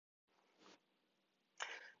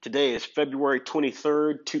Today is February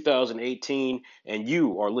 23rd, 2018, and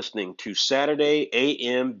you are listening to Saturday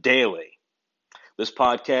AM Daily. This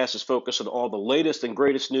podcast is focused on all the latest and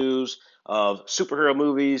greatest news of superhero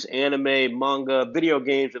movies, anime, manga, video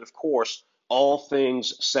games, and of course, all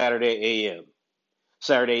things Saturday AM.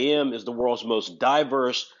 Saturday AM is the world's most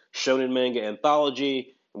diverse shonen manga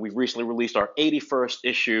anthology, and we've recently released our 81st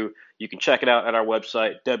issue. You can check it out at our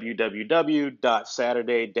website,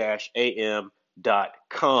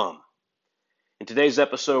 www.saturday-am.com. In today's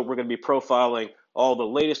episode, we're going to be profiling all the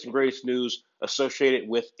latest and greatest news associated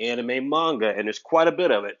with anime manga, and there's quite a bit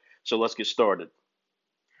of it, so let's get started.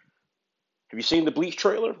 Have you seen the Bleach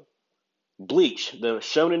trailer? Bleach, the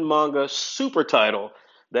shonen manga super title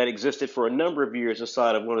that existed for a number of years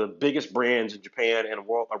inside of one of the biggest brands in Japan and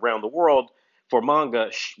around the world for manga,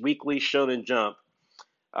 Weekly Shonen Jump.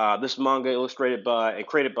 This manga, illustrated by and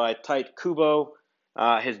created by Tite Kubo,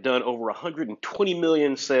 has done over 120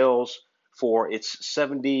 million sales for its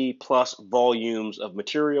 70 plus volumes of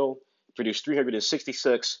material, produced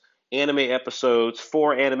 366 anime episodes,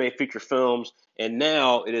 4 anime feature films, and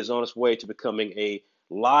now it is on its way to becoming a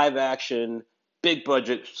live action, big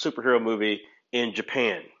budget superhero movie in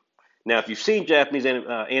Japan. Now, if you've seen Japanese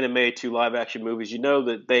anime to live action movies, you know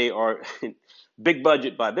that they are big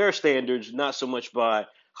budget by their standards, not so much by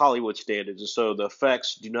Hollywood standards. And so the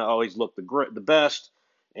effects do not always look the best.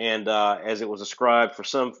 And as it was described for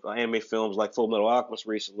some anime films like Full Metal Alchemist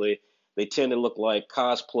recently, they tend to look like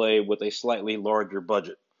cosplay with a slightly larger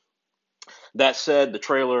budget. That said, the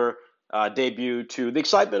trailer debuted to the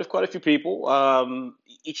excitement of quite a few people.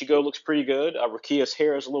 Ichigo looks pretty good. Rukia's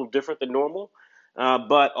hair is a little different than normal.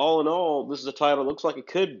 But all in all, this is a title that looks like it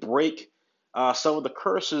could break some of the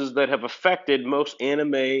curses that have affected most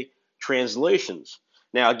anime translations.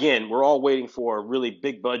 Now, again, we're all waiting for a really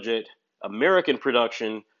big budget American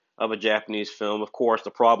production of a Japanese film. Of course,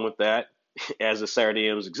 the problem with that, as is Saturday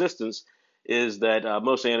M's existence, is that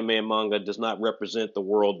most anime and manga does not represent the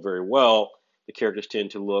world very well. The characters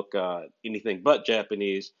tend to look anything but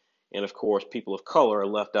Japanese, and of course, people of color are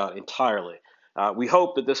left out entirely. We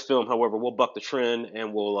hope that this film, however, will buck the trend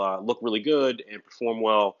and will look really good and perform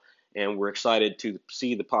well, and we're excited to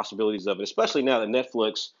see the possibilities of it, especially now that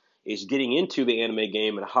Netflix is getting into the anime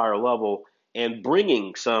game at a higher level and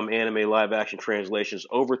bringing some anime live action translations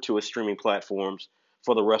over to its streaming platforms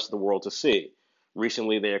for the rest of the world to see.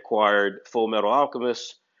 Recently, they acquired Full Metal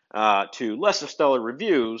Alchemist to less than stellar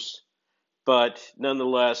reviews, but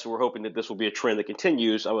nonetheless, we're hoping that this will be a trend that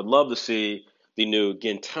continues. I would love to see the new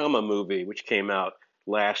Gintama movie, which came out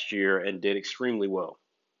last year and did extremely well.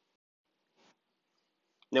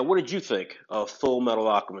 Now, what did you think of Full Metal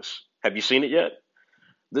Alchemist? Have you seen it yet?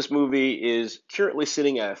 This movie is currently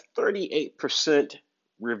sitting at a 38%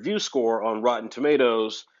 review score on Rotten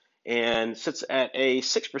Tomatoes and sits at a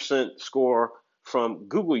 6% score from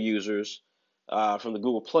Google users from the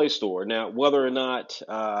Google Play Store. Now, whether or not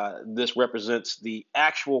this represents the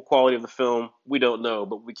actual quality of the film, we don't know.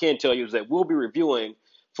 But what we can tell you is that we'll be reviewing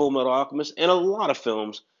Full Metal Alchemist and a lot of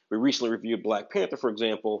films. We recently reviewed Black Panther, for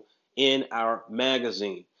example, in our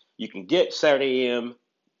magazine. You can get Saturday AM,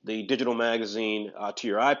 the digital magazine, to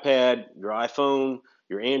your iPad, your iPhone,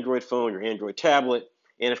 your Android phone, your Android tablet,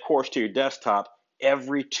 and of course to your desktop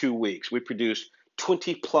every 2 weeks. We produce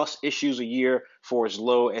 20 plus issues a year for as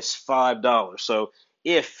low as $5. So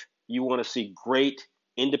if you want to see great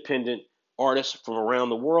independent artists from around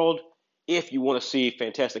the world, if you want to see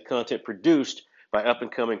fantastic content produced by up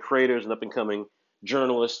and coming creators and up and coming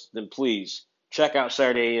journalists, then please check out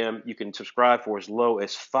Saturday AM. You can subscribe for as low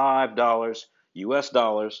as $5 US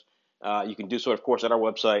dollars. You can do so, of course, at our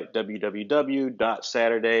website,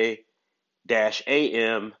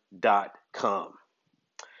 www.saturday-am.com.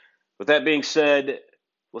 With that being said,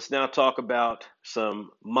 let's now talk about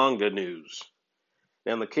some manga news.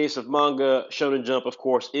 Now, in the case of manga, Shonen Jump, of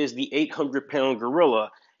course, is the 800-pound gorilla,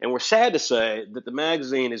 and we're sad to say that the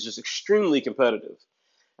magazine is just extremely competitive.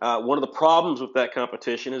 One of the problems with that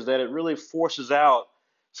competition is that it really forces out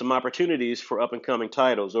some opportunities for up-and-coming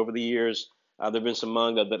titles. Over the years, there have been some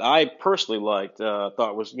manga that I personally liked,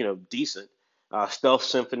 thought was decent. Stealth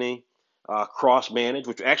Symphony, Cross Manage,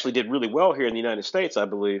 which actually did really well here in the United States, I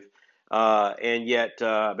believe. And yet,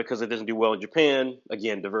 because it doesn't do well in Japan,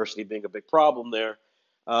 again, diversity being a big problem there,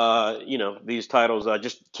 these titles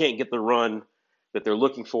just can't get the run that they're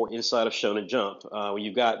looking for inside of Shonen Jump. When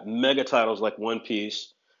you've got mega titles like One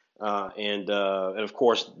Piece, and of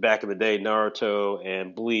course, back in the day, Naruto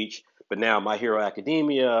and Bleach, but now My Hero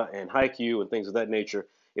Academia and Haikyuu and things of that nature,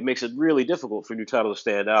 it makes it really difficult for new titles to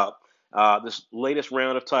stand out. This latest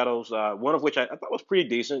round of titles, one of which I thought was pretty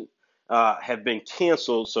decent, have been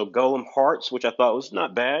canceled. So Golem Hearts, which I thought was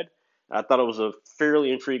not bad. I thought it was a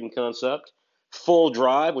fairly intriguing concept. Full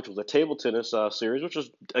Drive, which was a table tennis series, which was,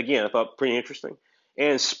 again, I thought pretty interesting.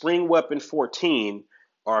 And Spring Weapon 14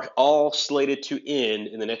 are all slated to end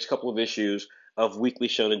in the next couple of issues of Weekly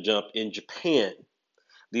Shonen Jump in Japan.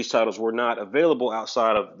 These titles were not available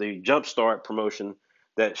outside of the Jumpstart promotion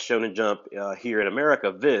that Shonen Jump here in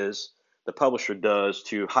America, Viz, the publisher, does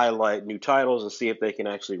to highlight new titles and see if they can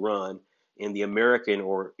actually run in the American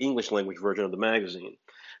or English language version of the magazine.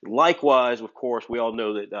 Likewise, of course, we all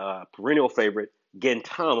know that perennial favorite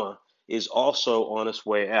Gintama is also on its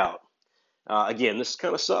way out. Again, this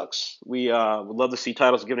kind of sucks. We would love to see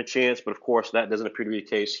titles given a chance, but of course, that doesn't appear to be the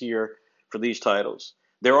case here for these titles.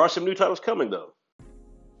 There are some new titles coming, though.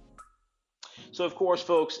 So, of course,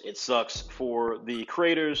 folks, it sucks for the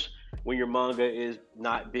creators when your manga is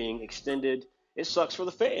not being extended. It sucks for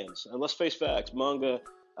the fans. And let's face facts, manga,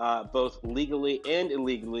 both legally and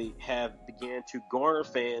illegally, have began to garner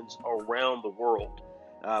fans around the world.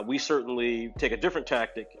 We certainly take a different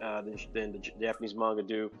tactic than the Japanese manga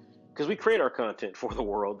do, because we create our content for the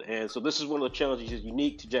world. And so this is one of the challenges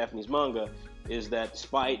unique to Japanese manga, is that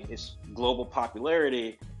despite its global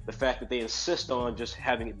popularity, the fact that they insist on just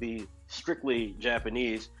having it be strictly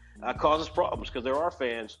Japanese causes problems, because there are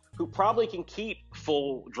fans who probably can keep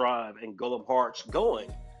Full Drive and Golem Hearts going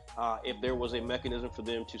if there was a mechanism for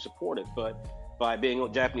them to support it. But by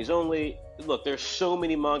being Japanese only, look, there's so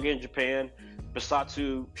many manga in Japan.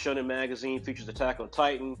 Basatsu Shonen Magazine features Attack on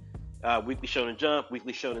Titan, Weekly Shonen Jump,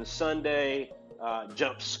 Weekly Shonen Sunday,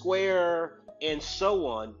 Jump Square, and so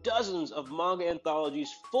on. Dozens of manga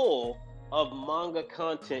anthologies full of manga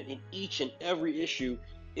content in each and every issue.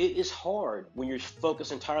 It is hard when you're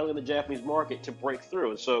focused entirely on the Japanese market to break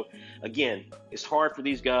through. And so, again, it's hard for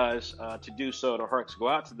these guys to do so, and our hearts go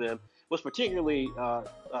out to them. What's particularly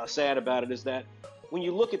sad about it is that when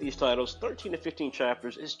you look at these titles, 13 to 15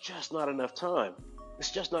 chapters is just not enough time.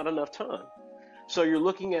 It's just not enough time. So you're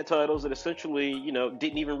looking at titles that essentially,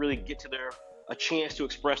 didn't even really get to a chance to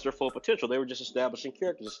express their full potential. They were just establishing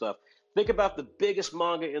characters and stuff. Think about the biggest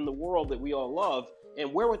manga in the world that we all love,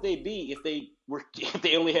 and where would they be if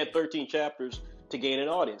they only had 13 chapters to gain an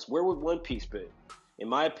audience? Where would One Piece be? In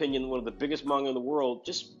my opinion, one of the biggest manga in the world,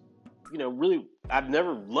 just, really, I've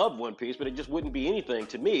never loved One Piece, but it just wouldn't be anything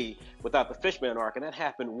to me without the Fishman arc, and that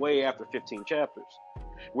happened way after 15 chapters.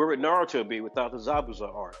 Where would Naruto be without the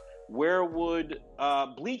Zabuza arc? Where would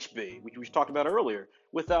Bleach be, which we talked about earlier,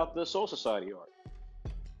 without the Soul Society arc?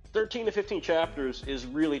 13 to 15 chapters is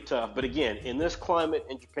really tough. But again, in this climate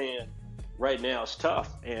in Japan right now, it's tough.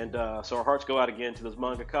 And so our hearts go out again to those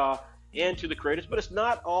mangaka and to the creators. But it's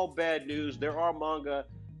not all bad news. There are manga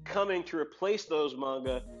coming to replace those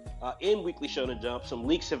manga in Weekly Shonen Jump. Some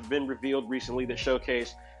leaks have been revealed recently that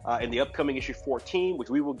showcase in the upcoming issue 14, which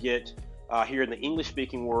we will get here in the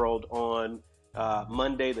English-speaking world on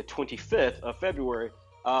Monday, the 25th of February.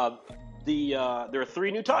 There are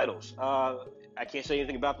 3 new titles. I can't say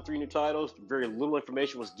anything about the 3 new titles. Very little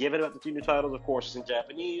information was given about the 3 new titles. Of course, it's in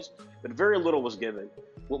Japanese, but very little was given.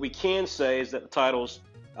 What we can say is that the titles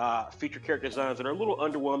feature character designs that are a little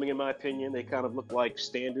underwhelming, in my opinion. They kind of look like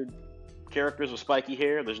standard characters with spiky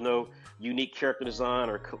hair. There's no unique character design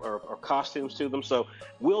or costumes to them. So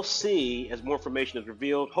we'll see as more information is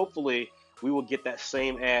revealed. Hopefully, we will get that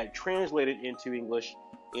same ad translated into English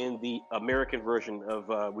in the American version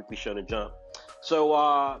of Weekly Shonen Jump.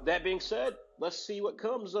 So that being said, let's see what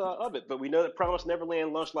comes of it. But we know that Promised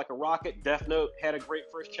Neverland launched like a rocket. Death Note had a great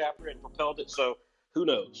first chapter and propelled it, so who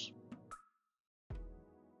knows?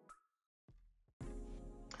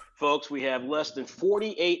 Folks, we have less than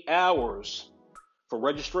 48 hours for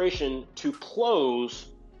registration to close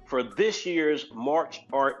for this year's March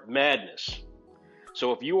Art Madness.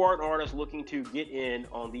 So if you are an artist looking to get in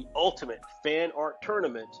on the ultimate fan art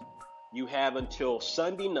tournament, you have until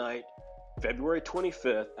Sunday night, February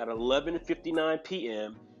 25th at 11:59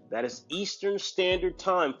 p.m. That is Eastern Standard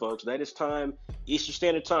Time, folks. That is Eastern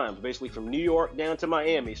Standard Time, basically from New York down to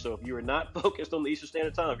Miami. So if you are not focused on the Eastern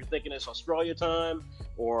Standard Time, if you're thinking it's Australia time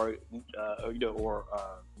or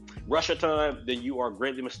Russia time, then you are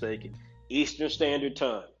greatly mistaken. Eastern Standard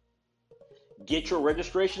Time. Get your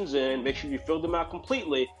registrations in. Make sure you fill them out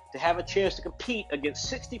completely to have a chance to compete against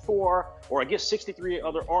 64 or against 63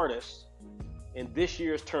 other artists in this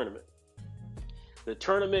year's tournament. The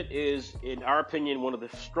tournament is, in our opinion, one of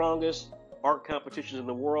the strongest art competitions in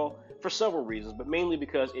the world for several reasons, but mainly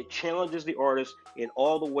because it challenges the artist in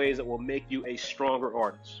all the ways that will make you a stronger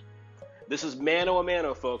artist. This is mano a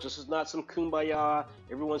mano, folks. This is not some kumbaya,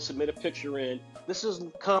 everyone submit a picture in. This is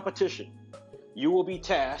competition. You will be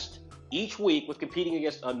tasked each week with competing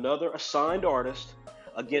against another assigned artist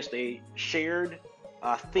against a shared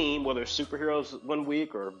theme, whether it's superheroes one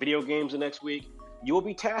week or video games the next week. You will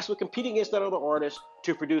be tasked with competing against that other artist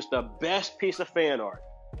to produce the best piece of fan art.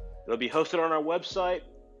 It'll be hosted on our website.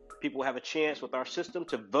 People will have a chance with our system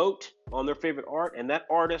to vote on their favorite art, and that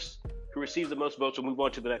artist who receives the most votes will move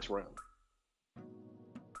on to the next round.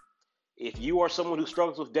 If you are someone who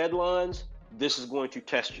struggles with deadlines, this is going to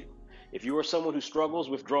test you. If you are someone who struggles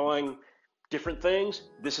with drawing different things,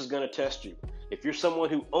 this is going to test you. If you're someone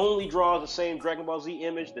who only draws the same Dragon Ball Z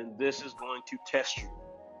image, then this is going to test you.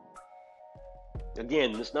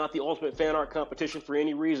 Again, it's not the ultimate fan art competition for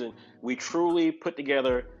any reason. We truly put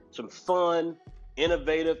together some fun,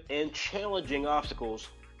 innovative, and challenging obstacles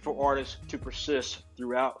for artists to persist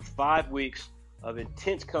throughout 5 weeks of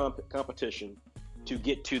intense competition to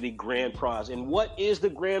get to the grand prize. And what is the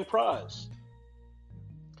grand prize?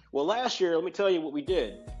 Well, last year, let me tell you what we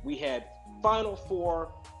did. We had Final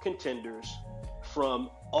Four contenders from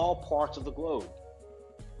all parts of the globe.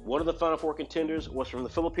 One of the Final Four contenders was from the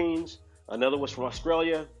Philippines, another was from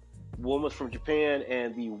Australia, one was from Japan,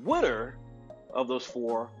 and the winner of those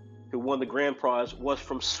four who won the grand prize was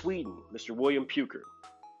from Sweden, Mr. William Puker.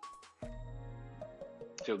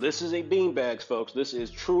 So this is a beanbags, folks. This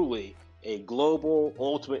is truly a global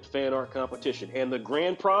ultimate fan art competition. And the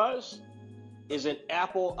grand prize is an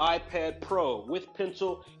Apple iPad Pro with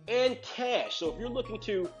pencil and cash. So if you're looking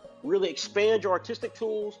to really expand your artistic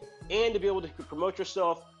tools and to be able to promote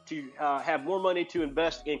yourself, to have more money to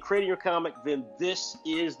invest in creating your comic, then this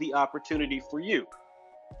is the opportunity for you.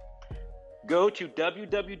 Go to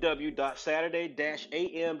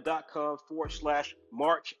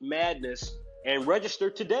www.saturday-am.com/March Madness and register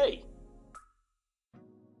today.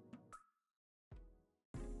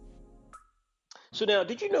 So now,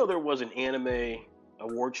 did you know there was an anime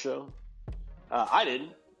award show? I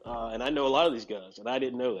didn't, and I know a lot of these guys, and I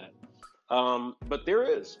didn't know that. But there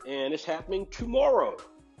is, and it's happening tomorrow.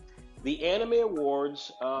 The Anime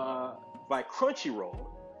Awards by Crunchyroll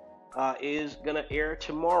is going to air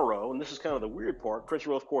tomorrow, and this is kind of the weird part.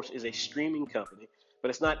 Crunchyroll, of course, is a streaming company, but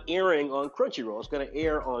it's not airing on Crunchyroll. It's going to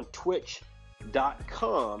air on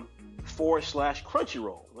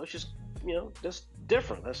twitch.com/Crunchyroll. That's just, that's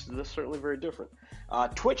different. That's certainly very different.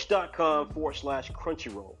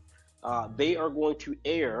 Twitch.com/Crunchyroll. They are going to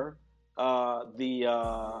air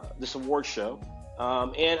this award show.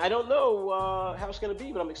 And I don't know how it's going to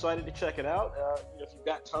be, but I'm excited to check it out. If you've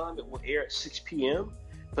got time, it will air at 6 p.m.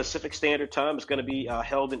 Pacific Standard Time. It's going to be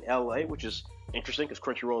held in LA, which is interesting because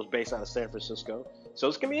Crunchyroll is based out of San Francisco. So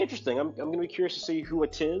it's going to be interesting. I'm going to be curious to see who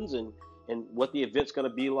attends and what the event's going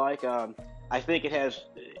to be like. I think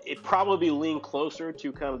it probably lean closer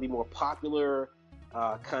to kind of the more popular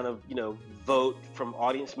kind of, vote from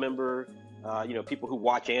audience member, people who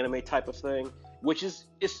watch anime type of thing, which is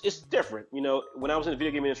it's different. When I was in the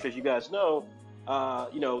video game industry, as you guys know,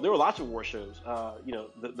 there were lots of award shows.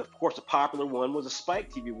 Of course, the popular one was a Spike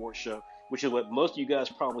TV award show, which is what most of you guys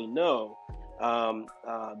probably know.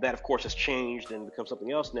 That, of course, has changed and become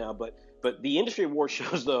something else now. But the industry award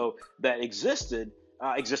shows, though, that existed,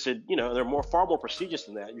 they're far more prestigious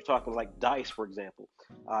than that. You're talking like DICE, for example.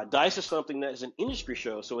 DICE is something that is an industry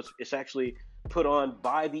show, so it's actually put on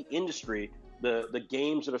by the industry. The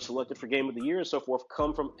games that are selected for Game of the Year and so forth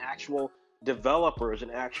come from actual developers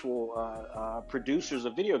and actual producers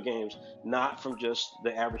of video games, not from just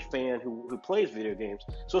the average fan who plays video games.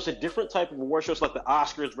 So it's a different type of award show. It's like the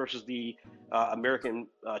Oscars versus the American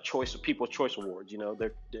People's Choice Awards.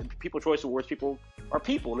 They're People's Choice Awards. People are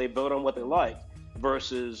people, and they vote on what they like,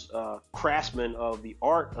 versus craftsmen of the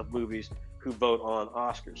art of movies who vote on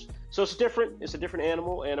Oscars. So it's different. It's a different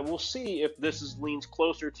animal, and we'll see if this leans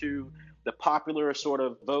closer to the popular sort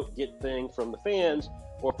of vote get thing from the fans,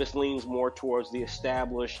 or if this leans more towards the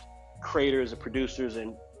established creators and producers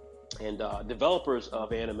and developers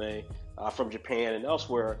of anime from Japan and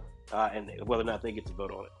elsewhere, and whether or not they get to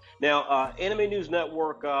vote on it. Now, Anime News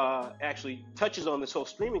Network actually touches on this whole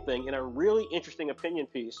streaming thing in a really interesting opinion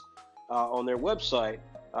piece on their website,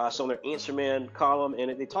 so on their Answer Man column,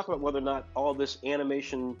 and they talk about whether or not all this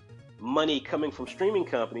animation money coming from streaming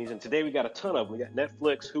companies, and today we got a ton of them. We got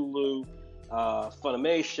Netflix, Hulu,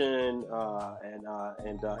 Funimation,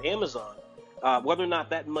 and Amazon. Whether or not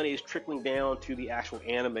that money is trickling down to the actual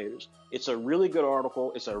animators. It's a really good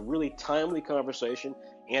article. It's a really timely conversation.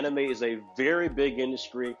 Anime is a very big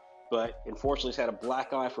industry, but unfortunately it's had a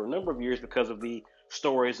black eye for a number of years because of the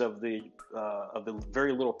stories of the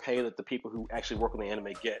very little pay that the people who actually work on the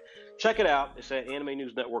anime get. Check it out. It's at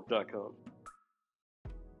animenewsnetwork.com.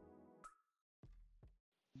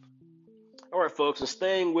 All right, folks, and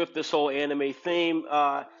staying with this whole anime theme,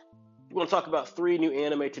 We want to talk about 3 new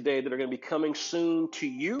anime today that are going to be coming soon to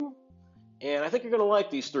you, and I think you're going to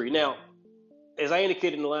like these 3. Now, as I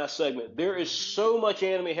indicated in the last segment, there is so much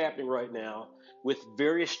anime happening right now with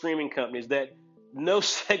various streaming companies that no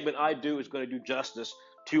segment I do is going to do justice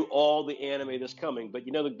to all the anime that's coming. But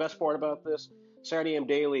you know the best part about this? Saturday AM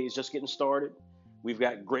Daily is just getting started. We've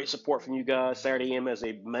got great support from you guys. Saturday AM as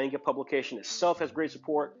a manga publication itself has great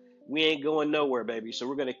support. We ain't going nowhere, baby. So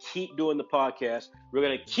we're going to keep doing the podcast. We're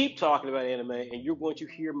going to keep talking about anime, and you're going to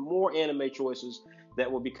hear more anime choices that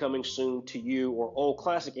will be coming soon to you, or old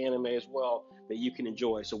classic anime as well that you can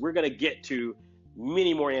enjoy. So we're going to get to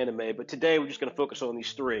many more anime, but today we're just going to focus on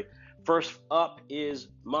these 3. First up is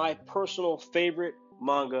my personal favorite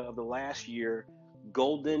manga of the last year,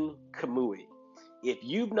 Golden Kamuy. If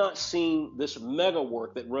you've not seen this mega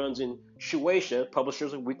work that runs in Shueisha,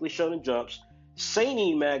 publishers of Weekly Shonen Jumps,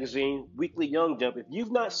 Seinen magazine, Weekly Young Jump, if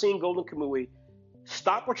you've not seen Golden Kamuy,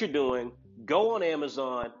 stop what you're doing, go on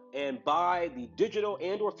Amazon and buy the digital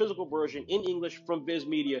and or physical version in English from Viz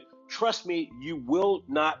Media. Trust me, you will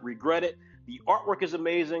not regret it. The artwork is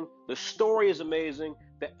amazing. The story is amazing.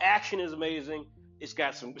 The action is amazing. It's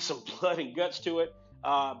got some blood and guts to it,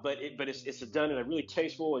 but it's done in a really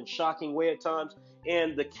tasteful and shocking way at times.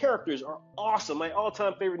 And the characters are awesome. My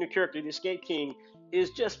all-time favorite new character, the Escape King,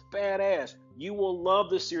 is just badass. You will love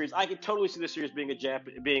this series. I could totally see this series being a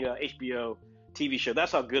HBO TV show.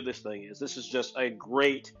 That's how good this thing is. This is just a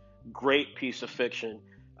great piece of fiction.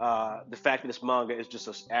 The fact that this manga is just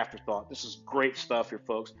an afterthought. This is great stuff here,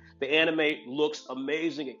 folks. The anime looks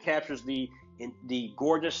amazing. It captures the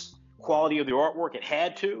gorgeous quality of the artwork. It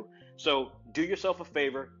had to. So do yourself a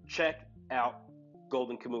favor. Check out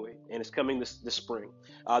Golden Kamuy, and it's coming this spring.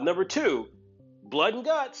 Number 2, blood and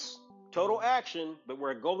guts. Total action, but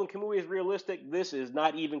where Golden Kamuy is realistic, this is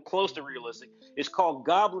not even close to realistic. It's called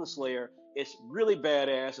Goblin Slayer. It's really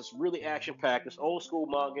badass. It's really action-packed. It's old school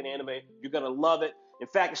manga and anime. You're going to love it. In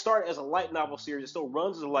fact, it started as a light novel series. It still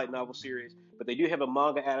runs as a light novel series, but they do have a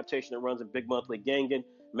manga adaptation that runs in Big Monthly Gangan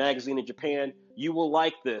magazine in Japan. You will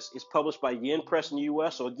like this. It's published by Yen Press in the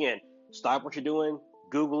U.S. So again, stop what you're doing,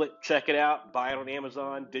 Google it, check it out, buy it on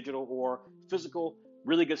Amazon, digital or physical.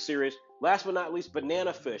 Really good series. Last but not least,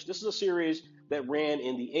 Banana Fish. This is a series that ran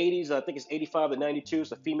in the 80s. I think it's 85 to 92.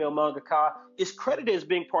 It's a female mangaka. It's credited as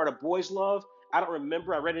being part of Boys Love. I don't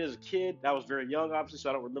remember. I read it as a kid. I was very young, obviously, so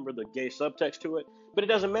I don't remember the gay subtext to it. But it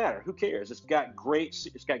doesn't matter. Who cares? It's got great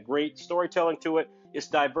storytelling to it. It's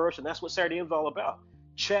diverse, and that's what Saturday is all about.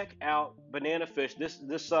 Check out Banana Fish. This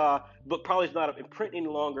book probably is not in print any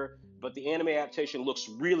longer, but the anime adaptation looks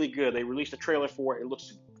really good. They released a trailer for it. It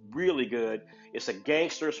looks really good. It's a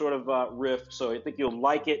gangster sort of riff, so I think you'll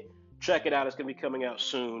like it. Check it out. It's going to be coming out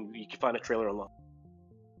soon. You can find a trailer online.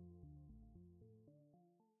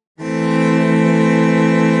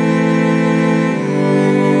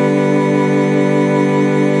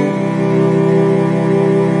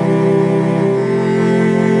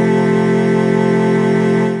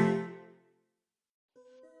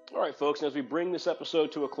 All right, folks, and as we bring this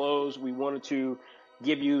episode to a close, we wanted to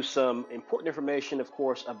give you some important information, of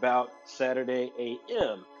course, about Saturday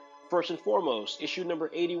AM. First and foremost, issue number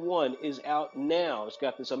 81 is out now. It's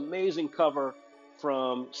got this amazing cover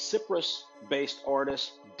from Cyprus-based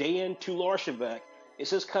artist Dan Tularshevek. It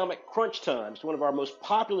says Comic Crunch Time. It's one of our most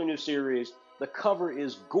popular new series. The cover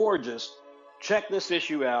is gorgeous. Check this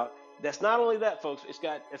issue out. That's not only that, folks. It's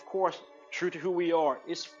got, of course, true to who we are,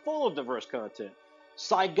 it's full of diverse content.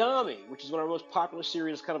 Saigami, which is one of our most popular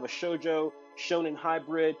series, kind of a shoujo shonen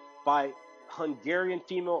hybrid by Hungarian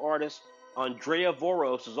female artist Andrea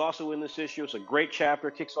Voros, is also in this issue. It's a great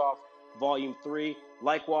chapter, kicks off volume 3.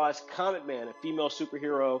 Likewise, Comet Man, a female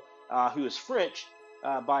superhero who is French,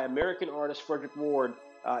 by American artist Frederick Ward,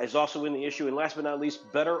 is also in the issue. And last but not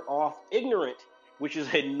least, Better Off Ignorant, which is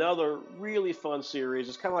another really fun series.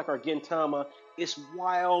 It's kind of like our Gintama. It's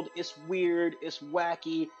wild, it's weird, it's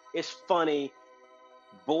wacky, it's funny.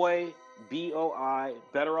 Boy, B-O-I,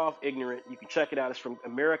 Better Off Ignorant. You can check it out. It's from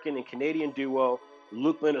American and Canadian duo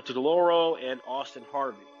Luke Minotodoro and Austin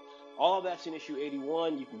Harvey. All of that's in issue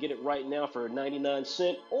 81. You can get it right now for 99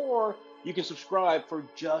 cents, or you can subscribe for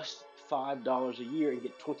just $5 a year and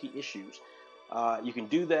get 20 issues. You can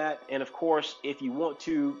do that. And of course, if you want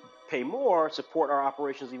to pay more, support our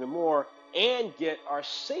operations even more, and get our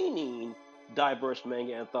Seinen diverse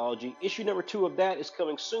manga anthology, issue number 2 of that is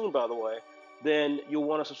coming soon, by the way, then you'll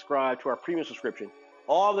want to subscribe to our premium subscription.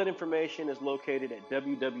 All that information is located at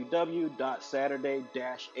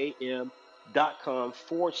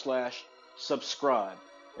www.saturday-am.com/subscribe.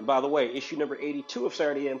 And by the way, issue number 82 of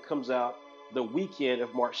Saturday AM comes out the weekend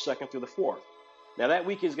of March 2nd through the 4th. Now, that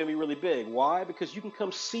weekend is going to be really big. Why? Because you can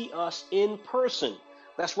come see us in person.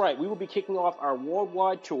 That's right. We will be kicking off our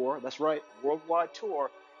worldwide tour. That's right, worldwide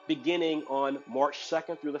tour, beginning on March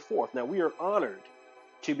 2nd through the 4th. Now, we are honored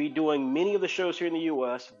to be doing many of the shows here in the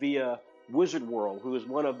U.S. via Wizard World, who is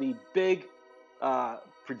one of the big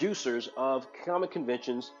producers of comic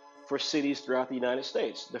conventions for cities throughout the United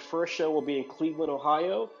States. The first show will be in Cleveland,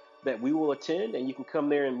 Ohio, that we will attend, and you can come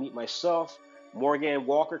there and meet myself, Morgan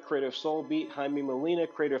Walker, creator of Soul Beat, Jaime Molina,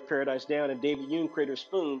 creator of Paradise Down, and David Yoon, creator of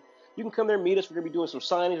Spoon. You can come there and meet us. We're going to be doing some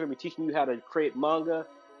signings. We're going to be teaching you how to create manga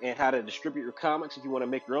and how to distribute your comics if you want to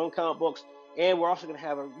make your own comic books. And we're also going to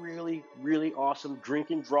have a really, really awesome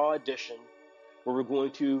drink and draw edition where we're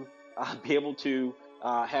going to be able to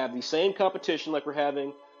have the same competition like we're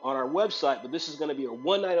having on our website, but this is going to be a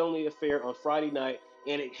one-night only affair on Friday night,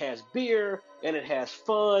 and it has beer, and it has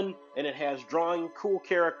fun, and it has drawing cool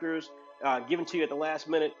characters given to you at the last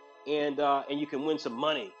minute, and you can win some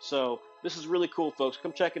money. So this is really cool, folks.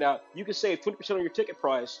 Come check it out. You can save 20% on your ticket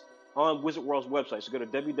price on Wizard World's website. So go to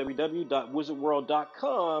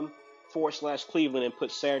www.wizardworld.com/Cleveland and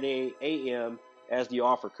put Saturday AM as the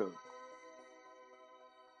offer code.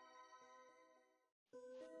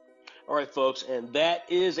 All right, folks, and that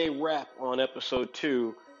is a wrap on episode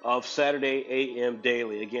 2 of Saturday AM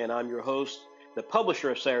Daily. Again, I'm your host, the publisher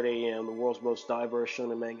of Saturday AM, the world's most diverse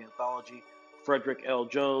shonen manga anthology, Frederick L.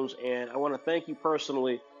 Jones, and I want to thank you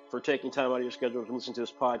personally for taking time out of your schedule to listen to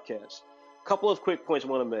this podcast. A couple of quick points I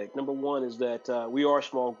want to make. Number one is that we are a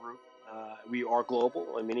small group. We are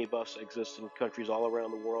global, and many of us exist in countries all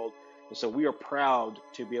around the world, and so we are proud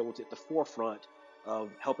to be able to at the forefront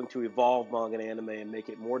of helping to evolve manga and anime and make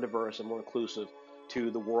it more diverse and more inclusive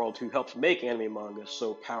to the world who helps make anime and manga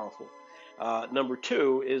so powerful. Number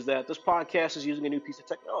two is that this podcast is using a new piece of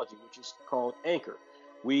technology, which is called Anchor.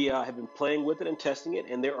 We have been playing with it and testing it,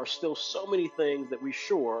 and there are still so many things that we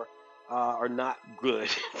sure are not good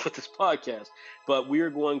with this podcast. But we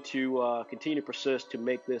are going to continue to persist to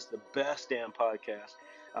make this the best damn podcast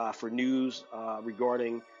for news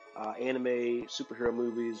regarding anime, superhero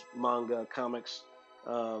movies, manga, comics,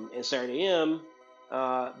 and Saturday AM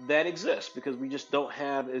that exists because we just don't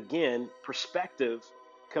have, again, perspective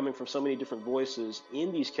coming from so many different voices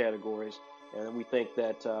in these categories. And we think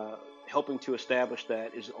that helping to establish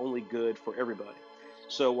that is only good for everybody.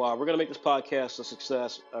 So we're going to make this podcast a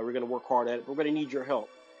success. We're going to work hard at it. But we're going to need your help.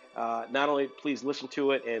 Not only please listen to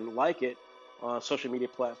it and like it on social media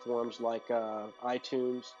platforms like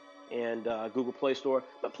iTunes and Google Play Store,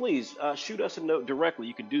 but please shoot us a note directly.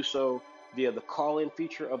 You can do so via the call-in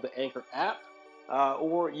feature of the Anchor app,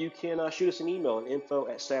 or you can shoot us an email at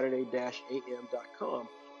info@saturday-am.com.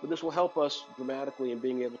 But this will help us dramatically in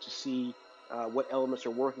being able to see what elements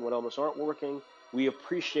are working, what elements aren't working. We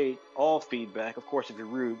appreciate all feedback. Of course, if you're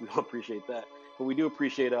rude, we don't appreciate that. But we do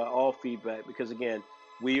appreciate all feedback because, again,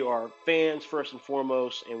 we are fans first and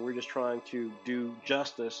foremost, and we're just trying to do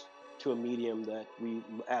justice to a medium that we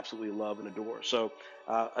absolutely love and adore. So,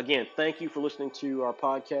 again, thank you for listening to our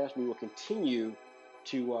podcast. We will continue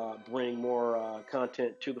to bring more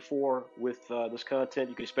content to the fore with this content.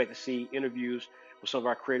 You can expect to see interviews with some of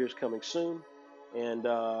our creators coming soon, and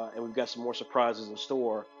we've got some more surprises in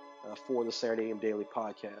store for the Saturday AM Daily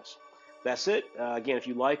podcast. That's it. Again, if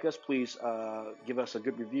you like us, please give us a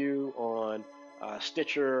good review on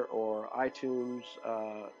Stitcher or iTunes,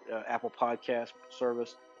 Apple Podcast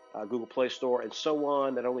service, Google Play Store, and so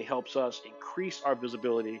on. That only helps us increase our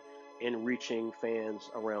visibility in reaching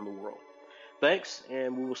fans around the world. Thanks,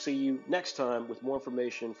 and we will see you next time with more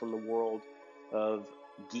information from the world of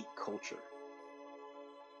geek culture.